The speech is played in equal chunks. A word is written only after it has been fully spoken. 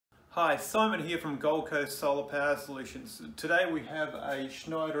Hi, Simon here from Gold Coast Solar Power Solutions. Today we have a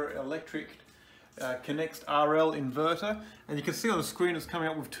Schneider Conext RL inverter, and you can see on the screen it's coming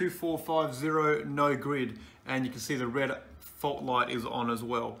up with 2450 no grid, and you can see the red fault light is on as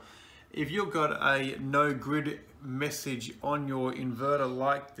well. If you've got a no grid message on your inverter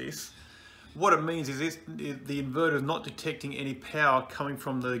like this, what it means is the inverter is not detecting any power coming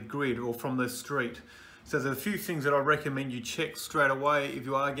from the grid or from the street. So there's a few things that I recommend you check straight away if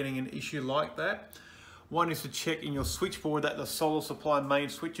you are getting an issue like that. One is to check in your switchboard that the solar supply main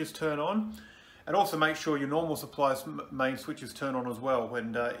switches turn on, and also make sure your normal supply main switches turn on as well.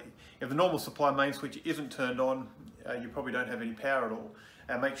 And if the normal supply main switch isn't turned on, you probably don't have any power at all.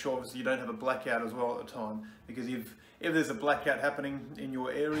 And make sure obviously you don't have a blackout as well at the time, because if there's a blackout happening in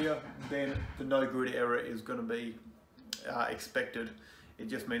your area, then the no grid error is going to be expected. It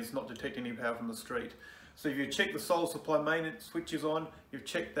just means it's not detecting any power from the street. So if you check the solar supply main switches on, you've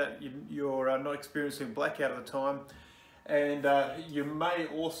checked that you're not experiencing blackout at the time, and you may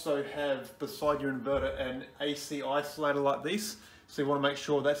also have beside your inverter an AC isolator like this. So you want to make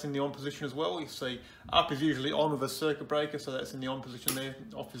sure that's in the on position as well. You see up is usually on with a circuit breaker, so that's in the on position there,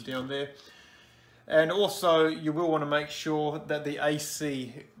 off is down there. And also you will want to make sure that the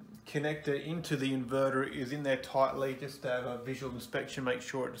AC connector into the inverter is in there tightly, just to have a visual inspection, make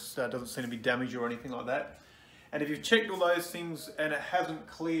sure it doesn't seem to be damaged or anything like that. And if you've checked all those things and it hasn't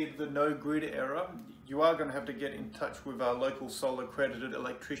cleared the no grid error, you are going to have to get in touch with a local solar accredited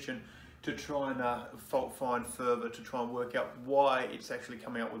electrician to try and fault find further, to try and work out why it's actually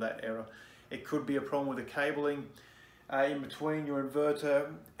coming up with that error. It could be a problem with the cabling in between your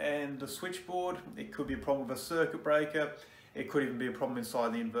inverter and the switchboard. It could be a problem with a circuit breaker. It could even be a problem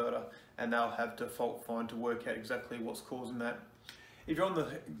inside the inverter, and they'll have to fault find to work out exactly what's causing that. If you're on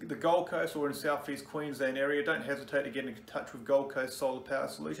the Gold Coast or in Southeast Queensland area, don't hesitate to get in touch with Gold Coast Solar Power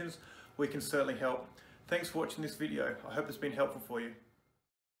Solutions. We can certainly help. Thanks for watching this video. I hope it's been helpful for you.